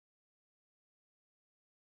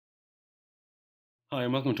Hi,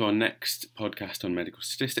 and welcome to our next podcast on medical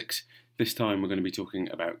statistics. This time we're going to be talking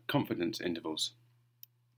about confidence intervals.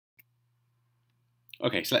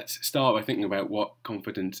 Okay, so let's start by thinking about what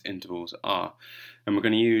confidence intervals are. And we're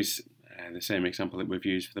going to use the same example that we've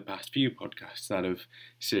used for the past few podcasts, that of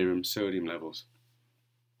serum sodium levels.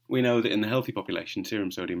 We know that in the healthy population,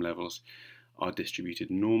 serum sodium levels are distributed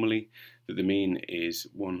normally, that the mean is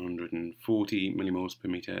 140 millimoles per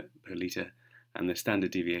meter per litre, and the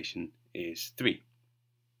standard deviation is 3.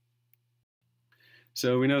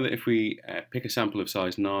 So we know that if we pick a sample of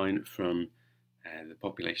size 9 from the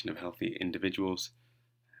population of healthy individuals,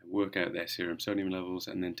 work out their serum sodium levels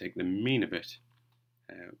and then take the mean of it,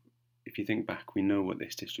 if you think back, we know what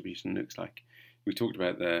this distribution looks like. We talked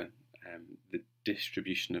about the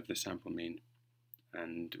distribution of the sample mean,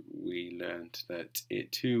 and we learned that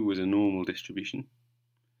it too was a normal distribution,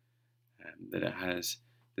 that it has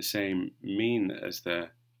the same mean as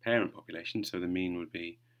the parent population, so the mean would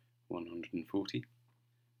be 140.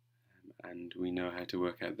 And we know how to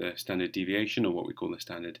work out the standard deviation, or what we call the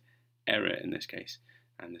standard error in this case,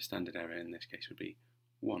 and the standard error in this case would be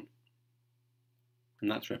 1.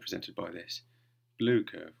 And that's represented by this blue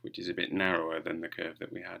curve, which is a bit narrower than the curve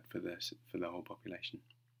that we had for the whole population.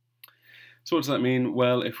 So what does that mean?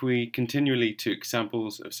 Well, if we continually took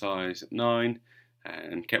samples of size 9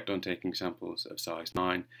 and kept on taking samples of size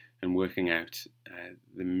 9 and working out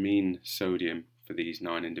the mean sodium for these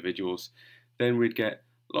 9 individuals, then we'd get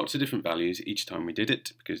lots of different values each time we did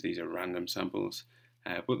it, because these are random samples,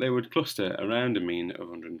 but they would cluster around a mean of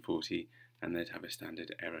 140 and they'd have a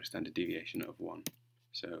standard error, standard deviation of 1.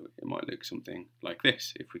 So it might look something like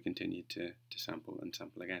this if we continued to sample and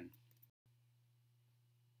sample again.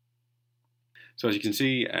 So as you can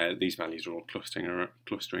see, these values are all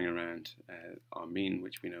clustering around our mean,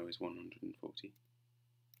 which we know is 140.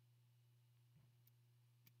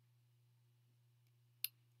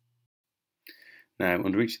 Now,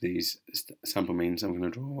 under each of these sample means, I'm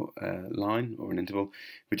going to draw a line or an interval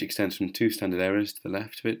which extends from 2 standard errors to the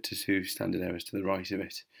left of it to 2 standard errors to the right of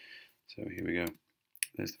it. So here we go.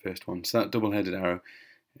 There's the first one. So that double-headed arrow,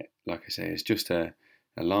 like I say, is just a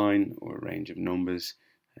line or a range of numbers,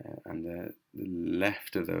 and the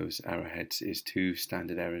left of those arrowheads is 2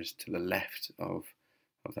 standard errors to the left of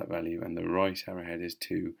that value, and the right arrowhead is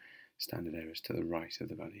 2 standard errors to the right of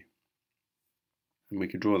the value. And we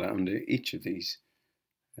could draw that under each of these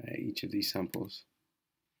samples.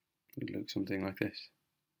 It would look something like this.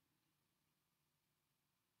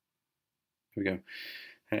 Here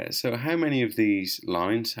we go. So how many of these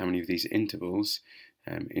lines, how many of these intervals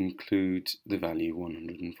include the value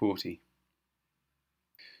 140?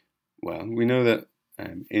 Well, we know that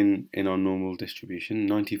in our normal distribution,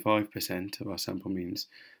 95% of our sample means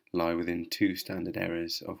lie within 2 standard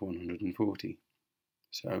errors of 140.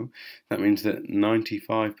 So that means that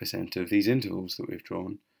 95% of these intervals that we've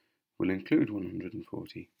drawn will include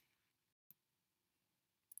 140.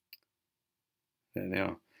 There they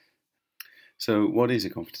are. So what is a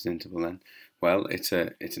confidence interval then? Well, it's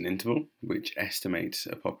an interval which estimates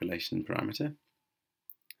a population parameter,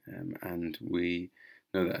 and we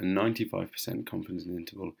know that a 95% confidence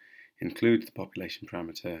interval includes the population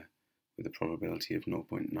parameter with a probability of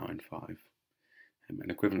 0.95. And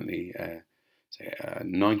equivalently, say a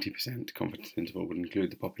 90% confidence interval would include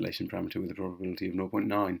the population parameter with a probability of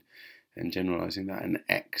 0.9. And generalising that, an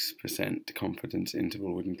X% confidence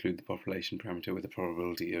interval would include the population parameter with a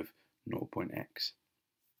probability of 0.x.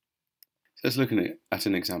 So let's look at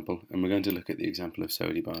an example, and we're going to look at the example of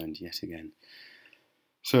Sodibind yet again.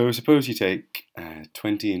 So suppose you take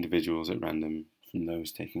 20 individuals at random from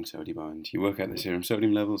those taking Sodibind. You work out the serum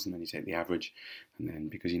sodium levels, and then you take the average, and then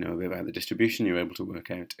because you know a bit about the distribution, you're able to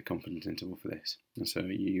work out a confidence interval for this. And so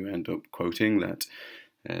you end up quoting that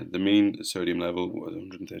the mean sodium level was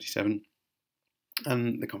 137,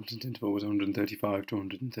 and the confidence interval was 135 to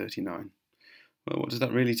 139. Well, what does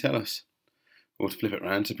that really tell us? Or to flip it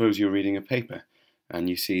around, suppose you're reading a paper and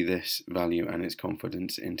you see this value and its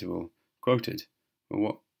confidence interval quoted.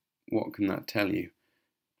 Well, what can that tell you?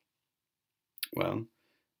 Well,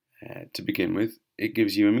 to begin with, it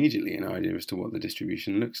gives you immediately an idea as to what the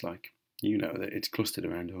distribution looks like. You know that it's clustered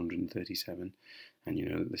around 137, and you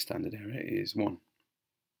know that the standard error is 1.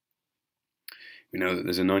 We know that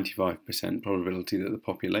there's a 95% probability that the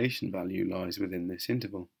population value lies within this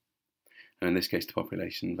interval. And in this case, the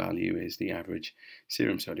population value is the average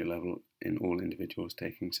serum sodium level in all individuals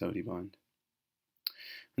taking Sodibind.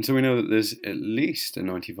 And so we know that there's at least a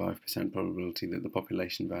 95% probability that the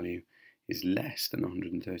population value is less than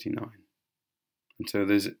 139. And so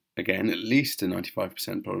there's, again, at least a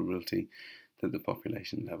 95% probability that the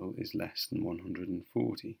population level is less than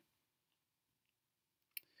 140.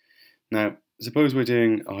 Now, suppose we're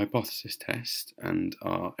doing a hypothesis test, and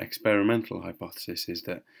our experimental hypothesis is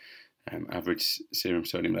that average serum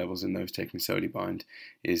sodium levels in those taking Sodibind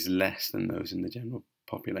is less than those in the general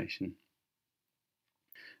population.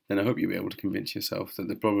 Then I hope you'll be able to convince yourself that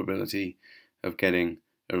the probability of getting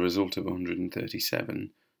a result of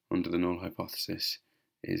 137 under the null hypothesis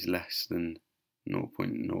is less than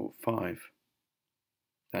 0.05.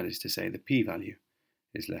 That is to say, the p-value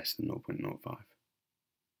is less than 0.05.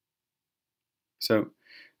 So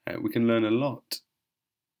we can learn a lot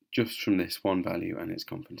just from this one value and its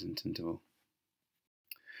confidence interval.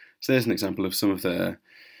 So there's an example of some of the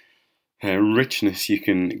richness you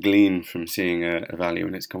can glean from seeing a value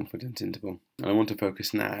and its confidence interval. And I want to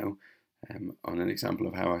focus now on an example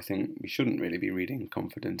of how I think we shouldn't really be reading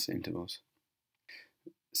confidence intervals.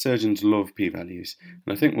 Surgeons love p-values,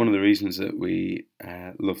 and I think one of the reasons that we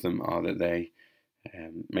love them are that they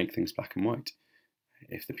make things black and white.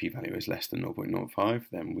 If the p-value is less than 0.05,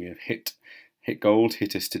 then we have hit gold,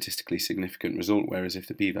 hit a statistically significant result, whereas if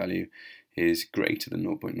the p-value is greater than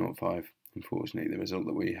 0.05, unfortunately the result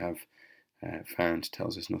that we have found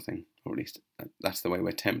tells us nothing, or at least that's the way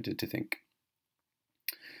we're tempted to think.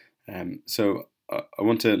 So I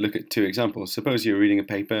want to look at two examples. Suppose you're reading a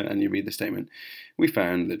paper and you read the statement, we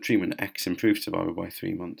found that treatment X improved survival by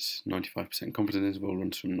 3 months. 95% confidence interval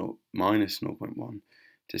runs from minus 0.1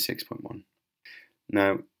 to 6.1.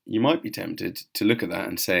 Now, you might be tempted to look at that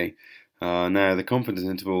and say, now the confidence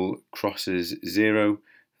interval crosses 0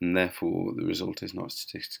 and therefore the result is not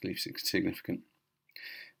statistically significant.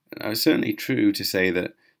 Now, it's certainly true to say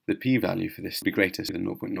that the p-value for this would be greater than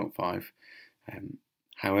 0.05.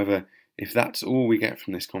 However, if that's all we get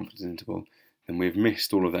from this confidence interval, then we've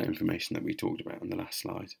missed all of that information that we talked about on the last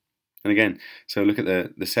slide. And again, so look at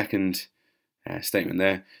the second statement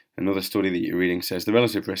there. Another study that you're reading says the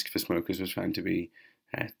relative risk for smokers was found to be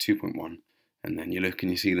 2.1. And then you look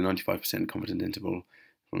and you see the 95% confidence interval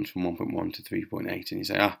runs from 1.1 to 3.8. And you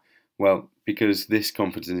say, well, because this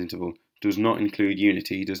confidence interval does not include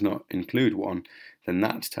unity, does not include 1, then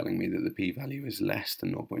that's telling me that the p-value is less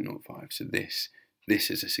than 0.05. So this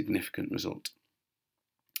is a significant result.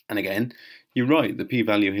 And again, you're right, the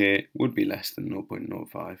p-value here would be less than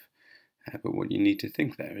 0.05. But what you need to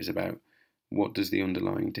think there is about what does the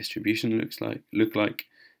underlying distribution look like,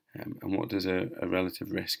 and what does a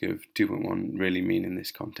relative risk of 2.1 really mean in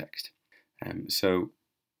this context.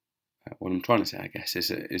 What I'm trying to say, I guess,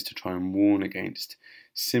 is to try and warn against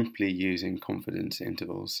simply using confidence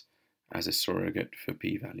intervals as a surrogate for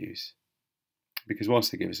p-values. Because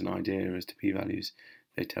whilst they give us an idea as to p-values,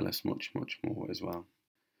 they tell us much, much more as well.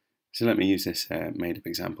 So let me use this made-up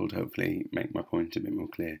example to hopefully make my point a bit more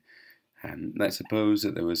clear. Let's suppose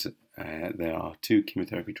that there are 2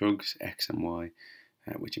 chemotherapy drugs, X and Y,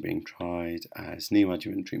 which are being tried as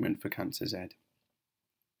neoadjuvant treatment for cancer Z.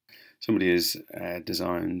 Somebody has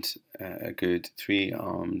designed a good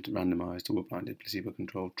 3-armed, randomised, double-blinded,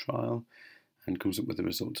 placebo-controlled trial and comes up with the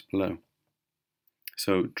results below.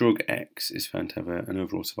 So drug X is found to have an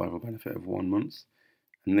overall survival benefit of 1 month,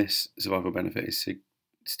 and this survival benefit is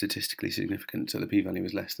statistically significant, so the p-value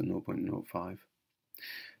is less than 0.05.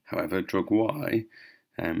 However, drug Y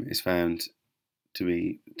is found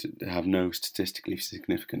to have no statistically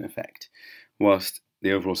significant effect. Whilst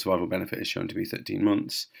the overall survival benefit is shown to be 13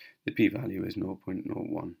 months, the p-value is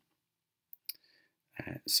 0.01.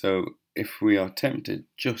 So if we are tempted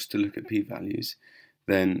just to look at p-values,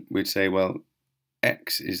 then we'd say, well,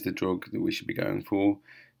 X is the drug that we should be going for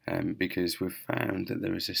because we've found that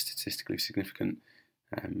there is a statistically significant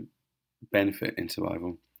benefit in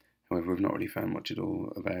survival. However, we've not really found much at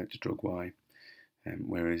all about drug Y.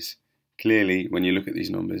 Whereas clearly, when you look at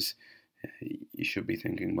these numbers, you should be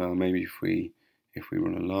thinking, well, maybe if we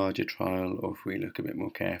run a larger trial, or if we look a bit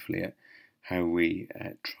more carefully at how we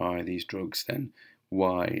try these drugs, then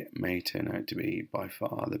Y may turn out to be by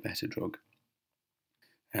far the better drug.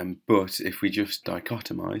 But if we just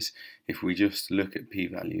dichotomise, if we just look at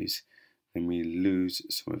p-values, then we lose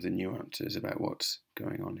some of the nuances about what's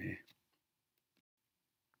going on here.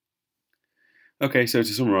 Okay, so to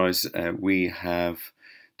summarise, we have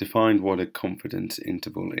defined what a confidence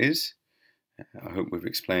interval is. I hope we've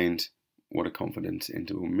explained what a confidence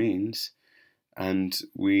interval means, and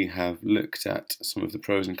we have looked at some of the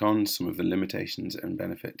pros and cons, some of the limitations and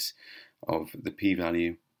benefits of the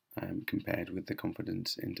p-value compared with the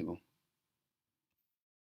confidence interval.